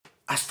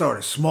I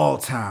started small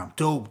time,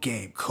 dope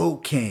game,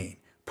 cocaine,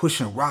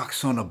 pushing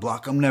rocks on the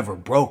block. I'm never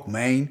broke,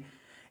 man.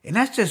 And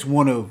that's just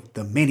one of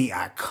the many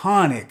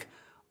iconic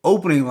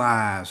opening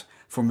lines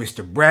from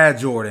Mr. Brad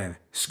Jordan,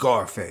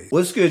 Scarface.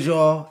 What's good,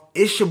 y'all?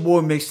 It's your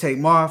boy Mixtape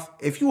Marv.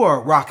 If you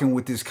are rocking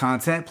with this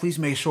content, please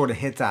make sure to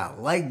hit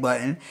that like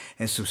button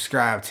and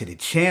subscribe to the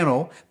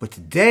channel. But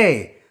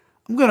today,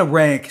 I'm gonna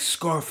rank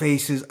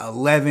Scarface's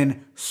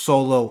 11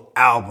 solo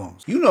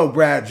albums. You know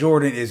Brad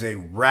Jordan is a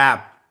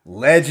rap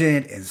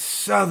legend and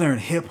Southern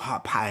hip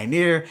hop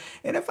pioneer.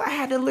 And if I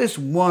had to list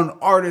one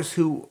artist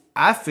who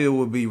I feel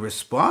would be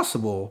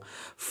responsible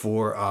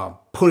for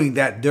putting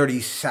that dirty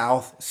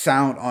South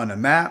sound on the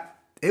map,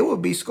 it would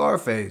be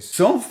Scarface.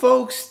 Some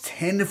folks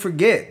tend to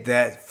forget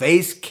that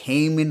Face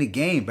came in the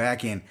game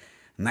back in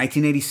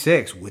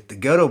 1986 with the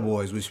Ghetto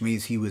Boys, which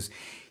means he was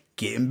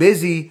getting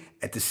busy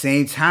at the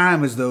same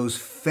time as those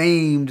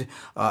famed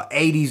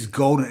 80s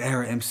golden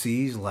era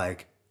MCs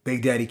like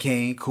Big Daddy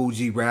Kane, Cool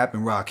G Rap,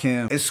 and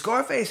Rakim. And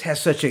Scarface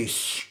has such a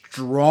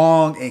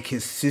strong and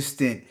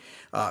consistent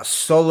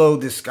solo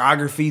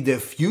discography that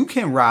few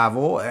can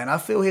rival, and I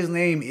feel his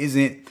name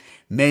isn't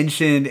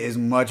mentioned as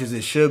much as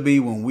it should be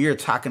when we are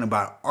talking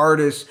about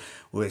artists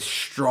with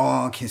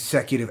strong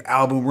consecutive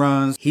album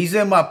runs. He's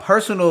in my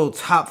personal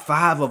top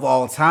 5 of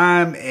all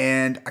time,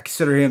 and I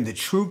consider him the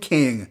true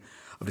king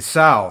of the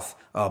South.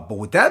 But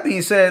with that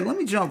being said, let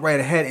me jump right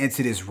ahead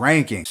into this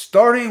ranking.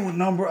 Starting with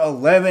number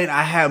 11,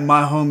 I have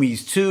My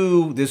Homies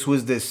 2. This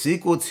was the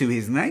sequel to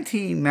his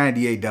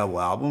 1998 double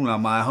album. Now,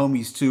 My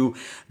Homies 2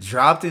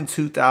 dropped in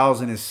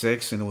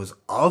 2006, and it was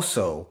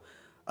also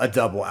a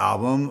double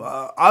album.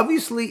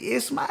 Obviously,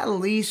 it's my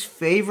least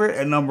favorite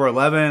at number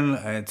 11.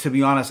 And to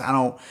be honest, I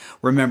don't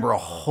remember a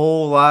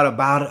whole lot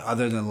about it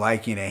other than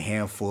liking a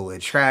handful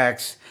of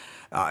tracks.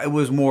 It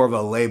was more of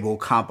a label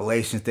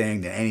compilation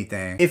thing than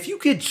anything. If you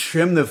could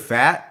trim the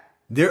fat,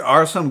 there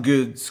are some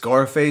good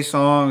Scarface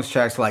songs,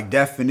 tracks like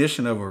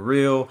Definition of a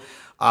Real,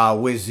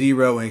 with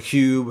Zero and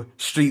Cube,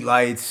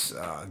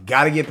 Streetlights,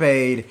 Gotta Get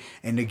Paid,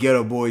 and the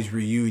Ghetto Boys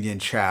reunion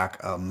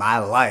track, My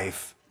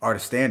Life, are the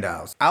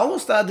standouts. I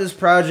always thought this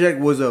project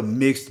was a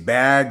mixed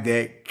bag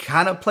that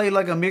kind of played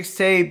like a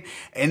mixtape,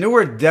 and there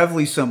were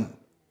definitely some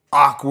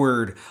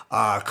awkward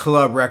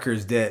club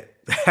records that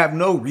have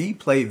no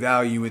replay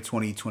value in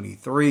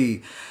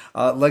 2023.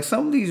 Like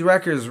some of these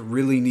records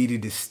really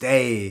needed to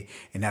stay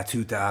in that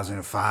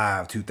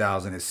 2005,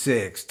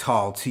 2006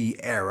 Tall T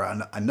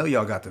era. I know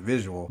y'all got the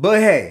visual. But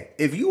hey,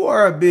 if you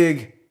are a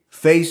big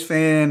Face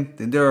fan,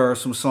 then there are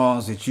some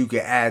songs that you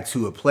could add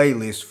to a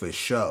playlist for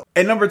sure.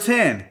 At number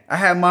 10, I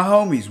have My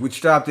Homies, which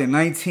dropped in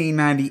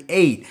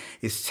 1998.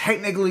 It's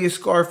technically a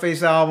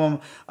Scarface album,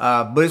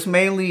 but it's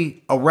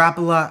mainly a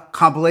Rap-A-Lot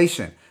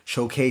compilation,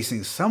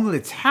 showcasing some of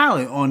the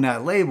talent on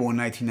that label in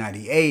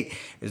 1998,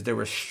 as there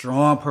were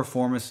strong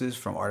performances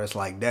from artists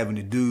like Devin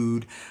the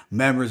Dude,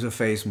 members of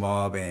Face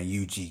Mob, and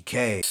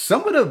UGK.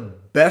 Some of the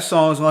best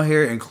songs on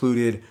here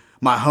included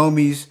My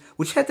Homies,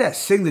 which had that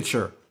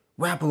signature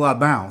Rap-A-Lot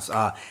bounce,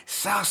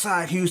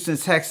 Southside Houston,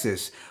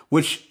 Texas,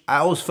 which I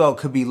always felt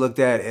could be looked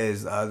at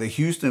as the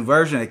Houston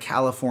version of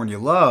California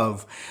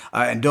Love,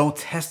 and Don't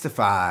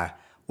Testify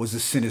was a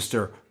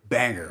sinister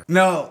banger.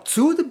 Now,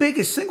 2 of the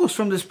biggest singles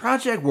from this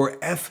project were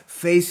F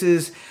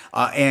Faces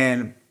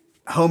and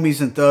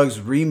Homies and Thugs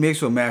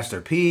remix with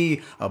Master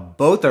P.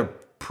 Both are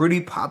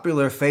pretty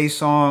popular Face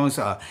songs.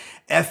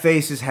 F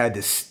Faces had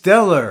the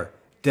stellar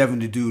Devin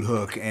the Dude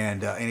hook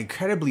and an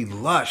incredibly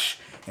lush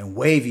and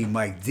wavy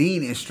Mike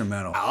Dean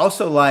instrumental. I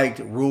also liked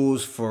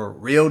Rules for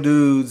Real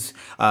Dudes,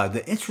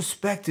 the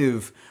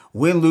introspective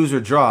Win, Lose, or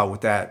Draw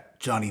with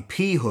that Johnny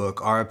P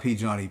hook, RIP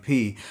Johnny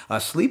P.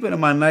 Sleeping in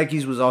My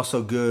Nikes was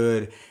also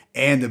good,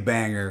 and the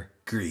banger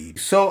Greed.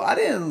 So I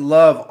didn't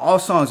love all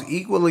songs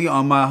equally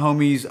on My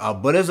Homies,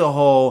 but as a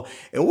whole,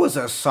 it was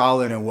a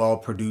solid and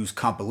well-produced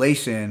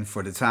compilation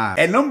for the time.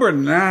 At number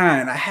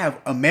 9, I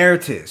have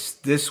Emeritus.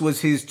 This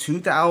was his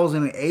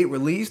 2008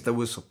 release that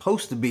was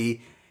supposed to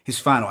be his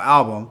final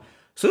album.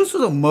 So this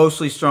was a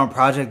mostly strong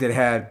project that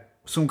had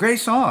some great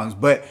songs,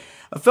 but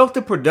I felt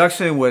the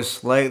production was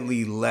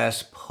slightly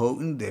less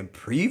potent than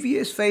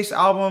previous Face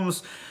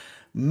albums.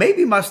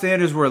 Maybe my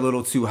standards were a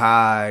little too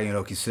high, you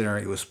know,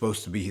 considering it was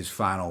supposed to be his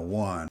final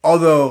one.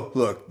 Although,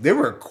 look, there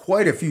were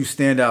quite a few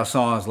standout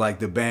songs like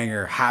the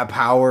banger High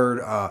Powered,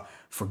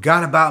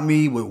 Forgot About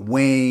Me with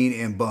Wayne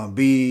and Bun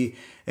B,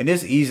 and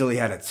this easily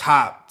had a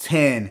top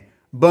 10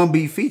 Bun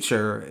B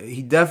feature.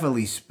 He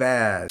definitely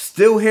spazzed.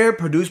 Still Here,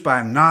 produced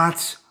by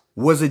Knots,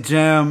 was a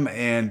gem,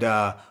 and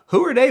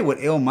Who Are They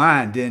with Ill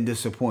Mind didn't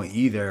disappoint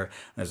either.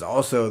 There's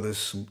also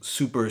this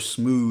super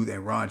smooth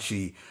and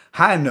raunchy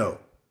High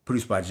Note,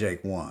 produced by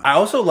Jake One. I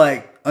also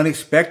like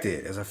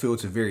Unexpected, as I feel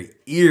it's a very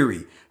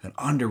eerie and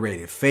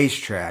underrated Face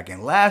track.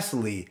 And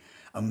lastly,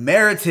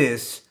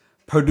 Emeritus,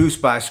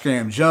 produced by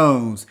Scram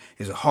Jones,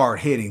 is a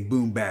hard-hitting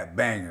boom bap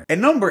banger. At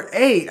number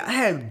 8, I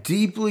have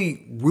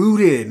Deeply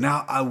Rooted.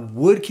 Now, I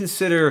would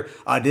consider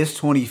this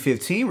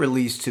 2015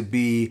 release to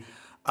be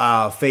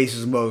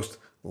Face's most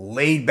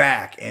laid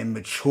back and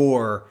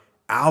mature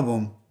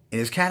album in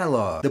his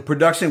catalog. The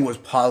production was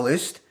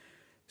polished,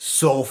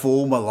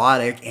 soulful,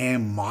 melodic,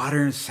 and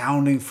modern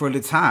sounding for the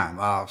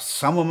time.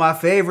 Some of my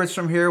favorites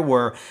from here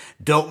were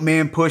Dope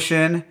Man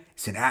Pushin'.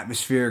 It's an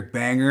atmospheric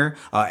banger.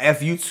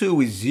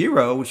 FU2 is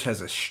Zero, which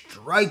has a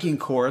striking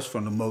chorus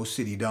from the Mo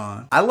City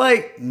Don. I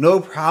like No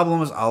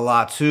Problems a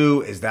lot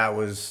too, as that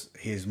was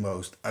his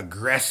most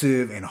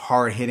aggressive and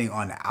hard-hitting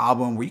on the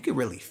album, where you could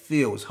really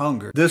feel his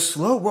hunger. The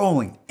slow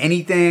rolling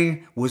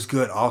Anything was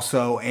good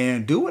also,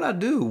 and Do What I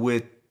Do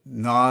with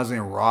Nas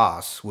and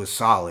Ross was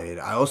solid.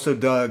 I also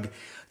dug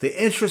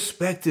the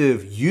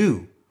introspective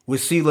You with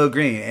CeeLo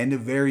Green, and the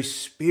very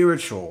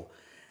spiritual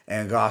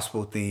and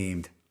gospel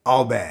themed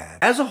All Bad.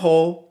 As a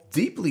whole,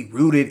 Deeply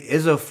Rooted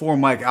is a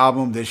 4-mic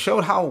album that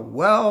showed how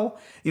well,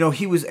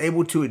 he was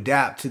able to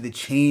adapt to the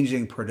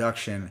changing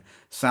production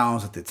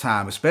sounds at the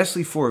time,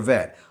 especially for a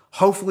vet.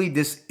 Hopefully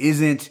this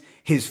isn't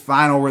his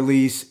final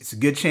release. It's a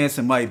good chance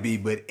it might be,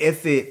 but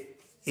if it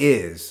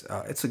is,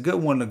 it's a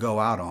good one to go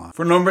out on.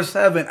 For number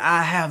 7,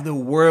 I have The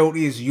World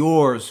Is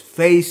Yours,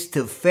 Face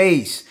to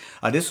Face.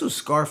 This was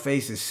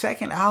Scarface's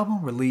second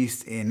album,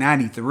 released in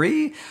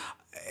 '93.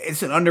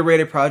 It's an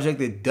underrated project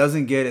that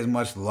doesn't get as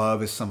much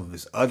love as some of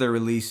his other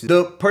releases.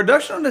 The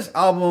production on this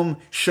album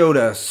showed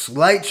a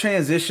slight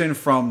transition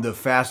from the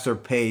faster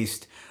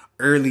paced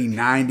early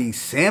 90s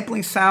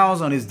sampling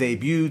sounds on his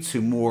debut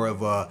to more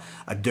of a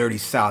dirty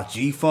South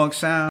G-Funk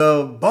sound.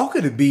 The bulk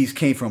of the beats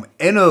came from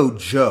N.O.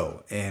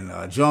 Joe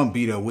and John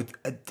Beto, with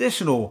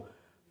additional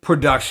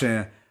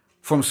production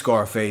from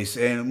Scarface.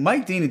 And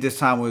Mike Dean at this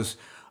time was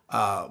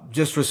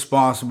just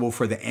responsible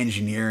for the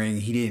engineering.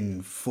 He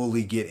didn't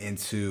fully get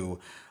into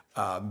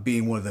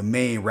being one of the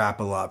main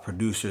Rap-A-Lot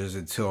producers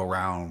until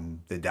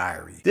around The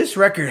Diary. This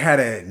record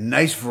had a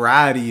nice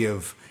variety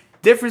of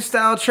different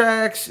style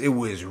tracks. It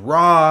was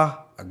raw,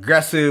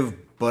 aggressive,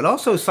 but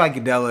also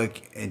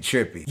psychedelic and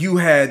trippy. You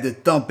had the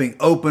thumping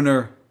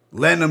opener,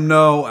 Letting Them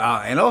Know,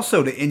 and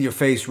also the In Your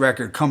Face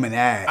record, Coming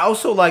At. I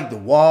also like The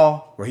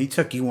Wall, where he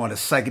took you on a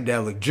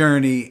psychedelic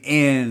journey,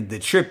 and the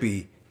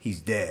trippy He's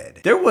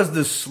Dead. There was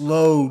the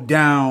slow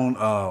down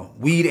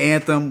weed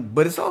anthem,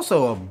 but it's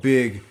also a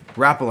big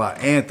Rap-A-Lot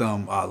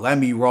anthem. Let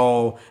Me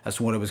Roll, that's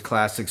one of his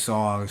classic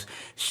songs.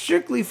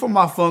 Strictly for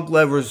My Funk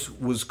Lovers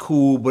was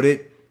cool, but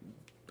it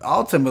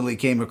ultimately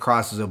came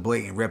across as a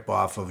blatant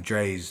ripoff of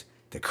Dre's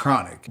The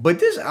Chronic. But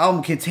this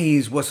album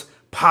contains what's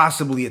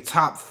possibly a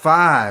top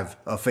 5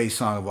 of Face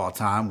song of all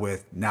time,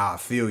 with Now I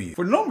Feel You.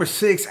 For number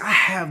 6, I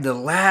have The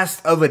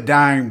Last of a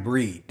Dying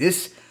Breed.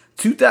 This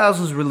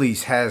 2000s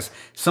release has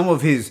some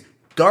of his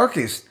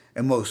darkest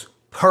and most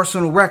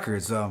personal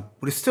records, but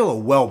it's still a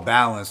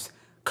well-balanced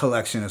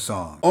collection of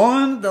songs.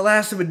 On The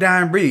Last of a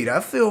Dying Breed, I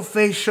feel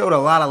Face showed a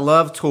lot of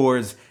love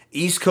towards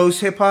East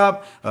Coast hip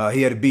hop.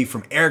 He had a beat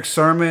from Eric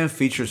Sermon,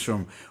 features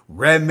from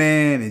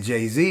Redman and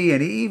Jay-Z,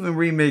 and he even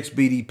remixed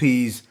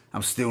BDP's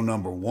I'm Still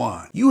Number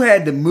One. You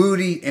had the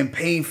moody and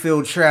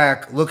pain-filled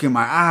track Look in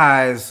My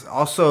Eyes,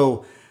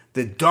 also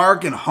the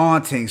dark and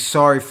haunting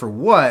Sorry for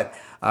What,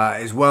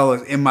 as well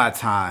as In My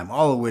Time,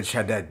 all of which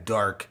had that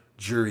dark,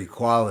 dreary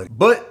quality.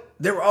 But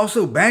there were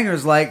also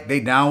bangers like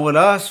They Down With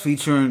Us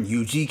featuring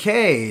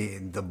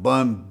UGK. The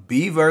Bun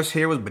B verse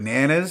here was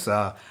bananas.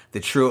 The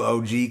true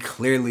OG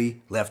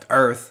clearly left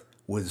Earth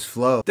with his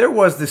flow. There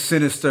was the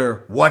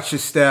sinister Watch Your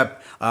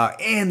Step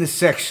and the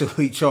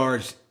sexually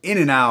charged In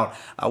and Out,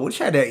 which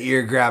had that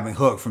ear-grabbing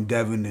hook from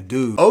Devin the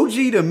Dude. OG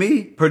to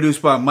me,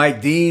 produced by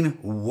Mike Dean,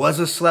 was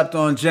a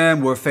slept-on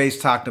gem where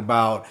Face talked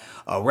about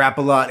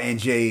Rap-A-Lot and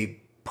Jay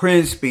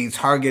Prince being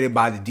targeted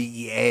by the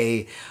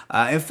DEA.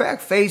 In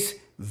fact, Face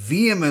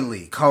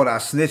vehemently called out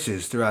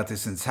snitches throughout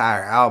this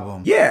entire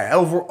album. Yeah,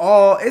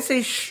 overall, it's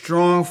a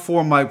strong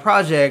 4-mic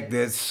project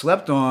that's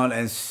slept on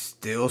and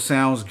still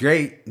sounds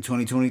great in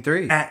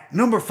 2023. At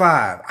number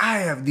 5, I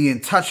have The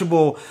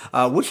Untouchable,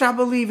 which I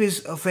believe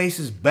is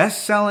Face's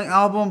best-selling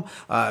album.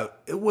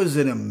 It was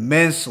an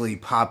immensely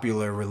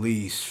popular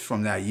release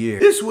from that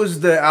year. This was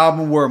the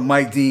album where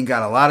Mike Dean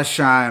got a lot of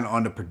shine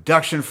on the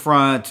production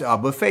front,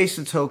 but Face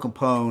and Toe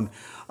Capone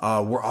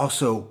were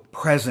also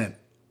present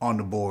on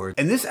the board.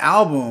 And this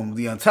album,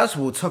 The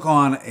Untouchable, took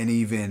on an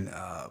even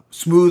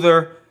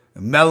smoother,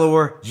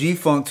 mellower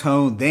G-Funk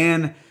tone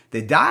than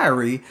The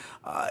Diary.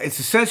 It's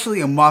essentially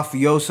a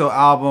mafioso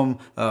album,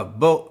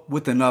 but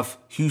with enough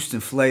Houston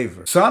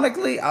flavor.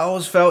 Sonically, I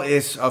always felt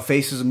it's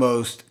Face's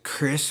most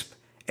crisp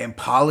and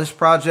polished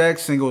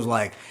project. Singles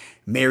like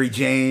Mary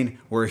Jane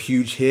were a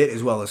huge hit,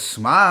 as well as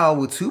Smile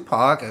with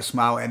Tupac, and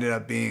Smile ended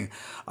up being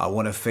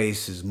one of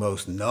Face's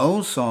most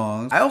known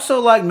songs. I also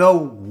like No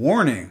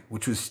Warning,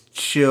 which was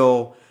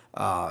chilling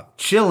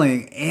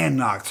and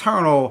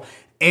nocturnal,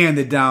 and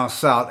the down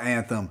south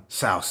anthem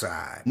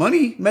Southside.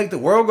 Money Make the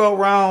World Go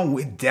Round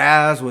with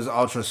Daz was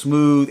ultra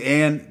smooth,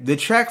 and the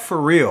track For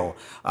Real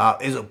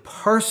is a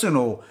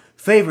personal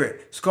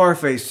favorite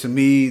Scarface to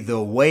me.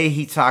 The way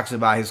he talks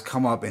about his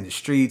come up in the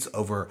streets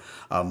over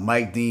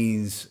Mike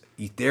Dean's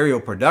ethereal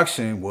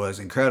production was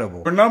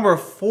incredible. For number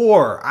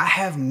 4, I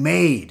have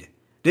Made.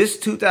 This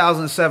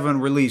 2007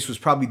 release was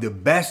probably the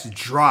best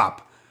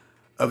drop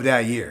of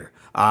that year.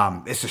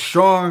 It's a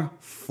strong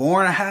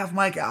 4.5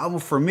 mic album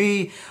for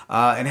me,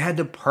 and it had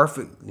the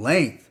perfect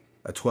length,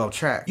 a 12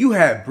 track. You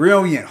had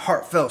brilliant,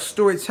 heartfelt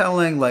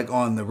storytelling like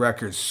on the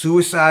records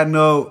Suicide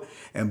Note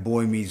and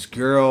Boy Meets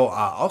Girl.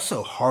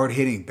 Also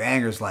hard-hitting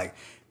bangers like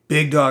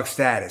Big Dog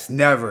Status,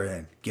 Never,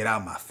 and Get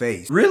Out My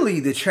Face. Really,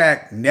 the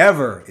track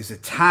Never is a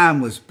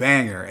timeless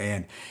banger,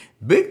 and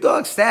Big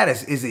Dog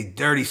Status is a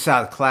Dirty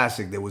South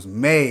classic that was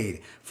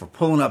made for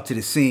pulling up to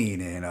the scene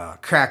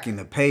and cracking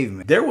the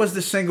pavement. There was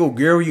the single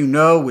Girl You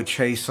Know with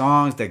Trey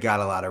Songz that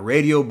got a lot of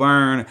radio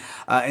burn.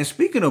 And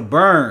speaking of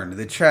burn,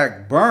 the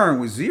track Burn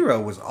with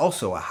Zero was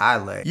also a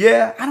highlight.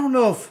 Yeah, I don't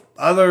know if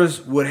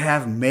others would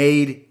have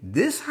made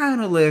this high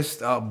on the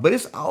list, but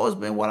it's always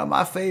been one of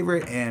my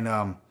favorite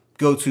and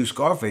go-to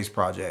Scarface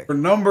projects. For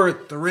number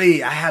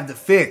 3, I have The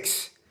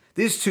Fix.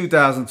 This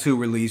 2002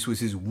 release was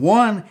his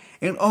one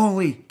and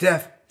only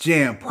Def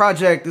Jam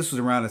project. This was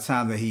around the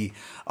time that he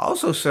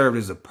also served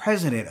as the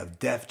president of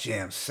Def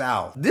Jam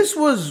South. This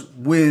was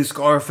when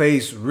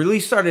Scarface really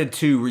started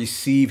to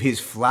receive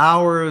his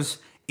flowers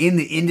in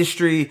the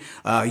industry.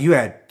 You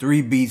had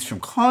 3 beats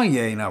from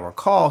Kanye, and I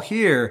recall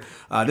here,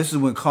 this is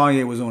when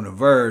Kanye was on the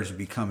verge of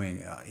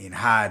becoming in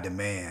high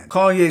demand.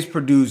 Kanye's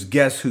produced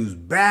Guess Who's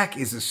Back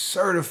is a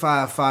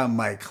certified 5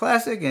 mic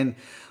classic and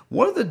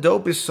one of the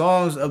dopest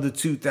songs of the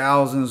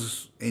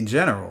 2000s in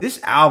general.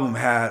 This album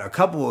had a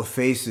couple of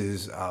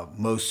Face's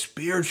most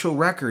spiritual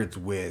records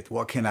with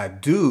What Can I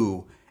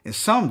Do and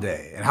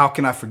Someday, and how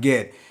can I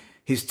forget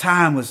his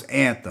timeless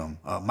anthem,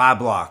 My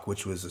Block,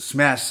 which was a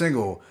smash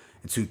single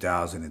in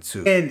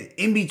 2002. And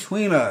In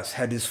Between Us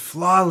had this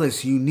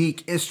flawless,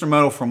 unique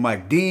instrumental from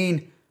Mike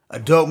Dean, a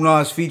dope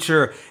Nas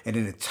feature, and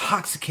an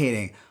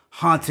intoxicating,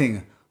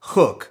 haunting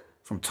hook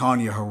from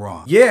Tanya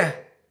Haran. Yeah,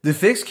 The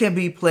Fix can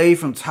be played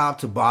from top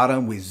to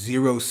bottom with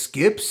 0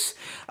 skips.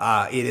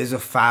 It is a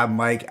 5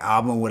 mic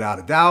album without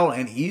a doubt,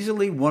 and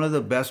easily one of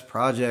the best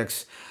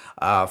projects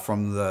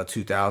from the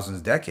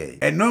 2000s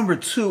decade. At number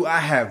 2, I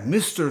have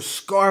Mr.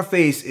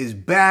 Scarface is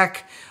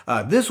Back.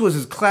 This was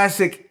his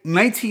classic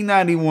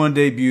 1991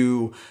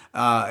 debut,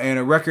 and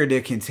a record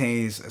that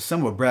contains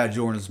some of Brad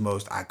Jordan's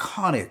most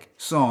iconic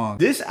songs.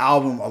 This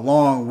album,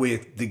 along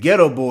with the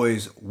Ghetto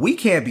Boys' We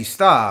Can't Be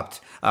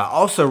Stopped,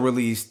 also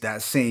released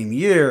that same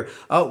year,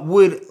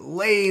 would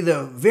lay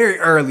the very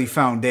early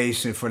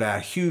foundation for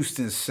that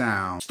Houston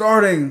sound.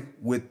 Starting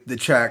with the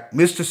track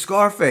Mr.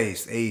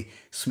 Scarface, a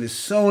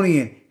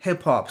Smithsonian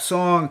hip-hop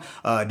song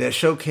that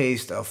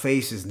showcased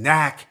Face's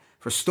knack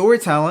for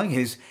storytelling.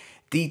 His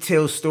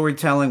detailed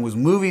storytelling was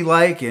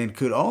movie-like and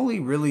could only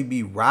really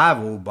be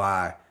rivaled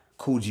by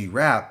Kool G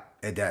Rap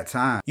at that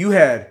time. You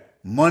had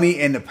Money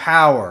and the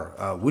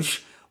Power,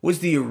 which was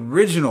the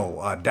original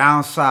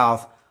down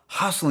south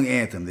hustling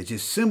anthem that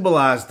just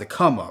symbolized the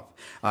come up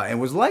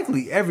and was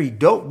likely every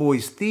dope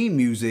boy's theme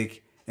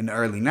music in the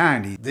early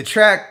 90s. The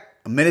track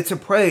A Minute to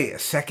Pray, A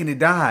Second to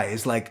Die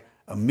is like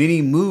a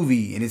mini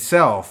movie in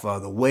itself.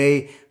 The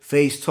way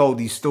Face told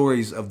these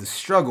stories of the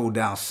struggle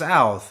down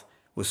south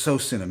was so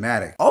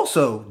cinematic.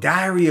 Also,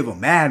 Diary of a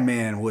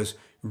Madman was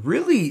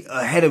really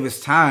ahead of its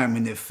time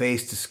in that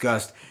Face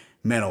discussed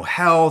mental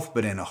health,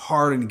 but in a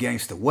hard and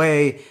gangster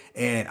way.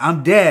 And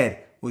I'm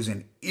Dead was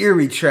an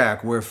eerie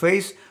track where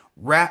Face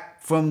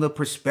rapped from the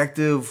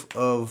perspective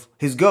of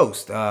his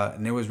ghost,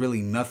 and there was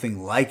really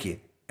nothing like it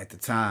at the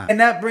time. And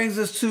that brings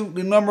us to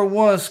the number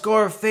 1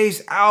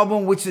 Scarface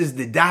album, which is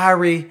The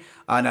Diary.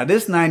 Now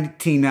this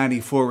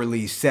 1994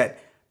 release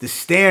set the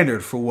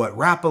standard for what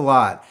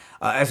Rap-A-Lot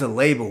as a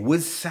label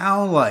would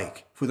sound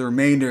like for the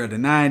remainder of the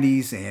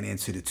 90s and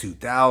into the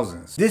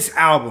 2000s. This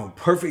album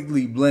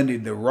perfectly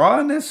blended the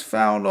rawness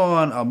found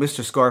on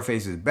Mr.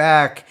 Scarface is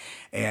Back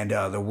and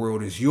The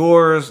World Is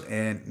Yours,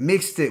 and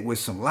mixed it with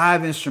some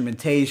live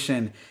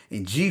instrumentation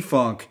in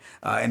G-Funk,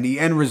 and the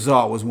end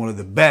result was one of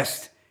the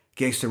best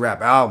gangster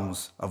rap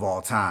albums of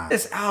all time.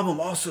 This album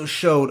also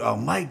showed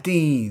Mike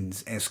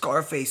Dean's and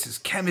Scarface's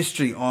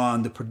chemistry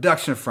on the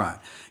production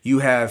front. You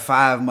had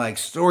 5 mic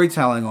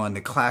storytelling on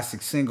the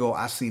classic single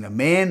I Seen a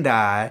Man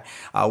Die,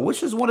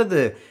 which was one of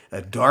the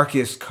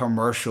darkest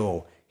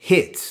commercial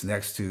hits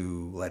next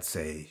to, let's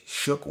say,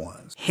 Shook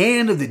Ones.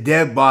 Hand of the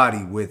Dead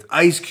Body with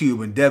Ice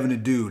Cube and Devin the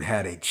Dude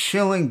had a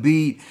chilling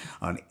beat,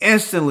 an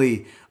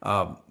instantly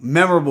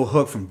memorable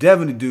hook from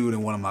Devin the Dude,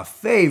 and one of my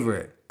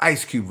favorite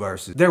Ice Cube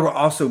verses. There were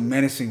also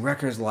menacing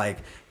records like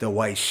The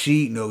White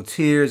Sheet, No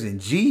Tears,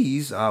 and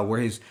G's, where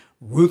his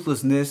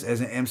ruthlessness as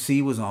an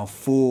MC was on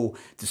full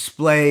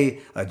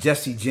display.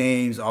 Jesse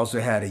James also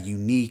had a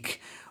unique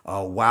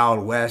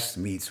Wild West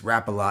meets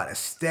Rap-A-Lot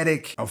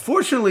aesthetic.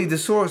 Unfortunately, The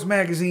Source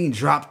magazine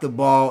dropped the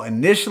ball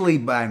initially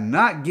by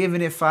not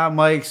giving it 5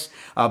 mics,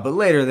 but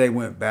later they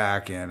went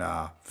back and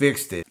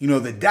fixed it. You know,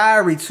 The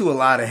Diary to a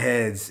lot of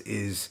heads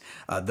is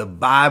the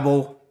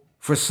Bible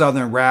for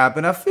Southern rap,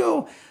 and I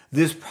feel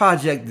this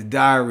project, The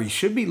Diary,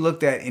 should be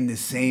looked at in the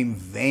same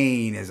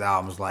vein as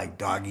albums like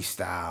Doggy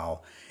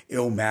Style,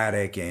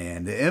 Illmatic,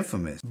 and The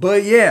Infamous.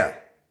 But yeah,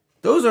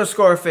 Those are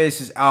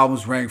Scarface's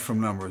albums ranked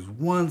from numbers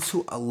 1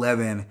 to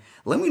 11.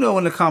 Let me know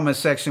in the comment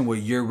section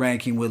what your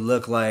ranking would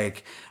look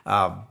like.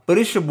 But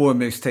it's your boy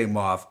Mixtape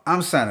Moth.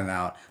 I'm signing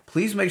out.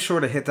 Please make sure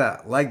to hit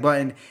that like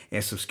button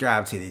and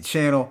subscribe to the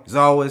channel. As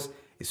always,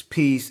 it's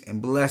peace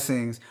and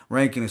blessings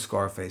ranking the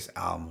Scarface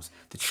albums.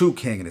 The true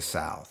king of the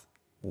South.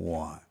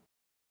 1.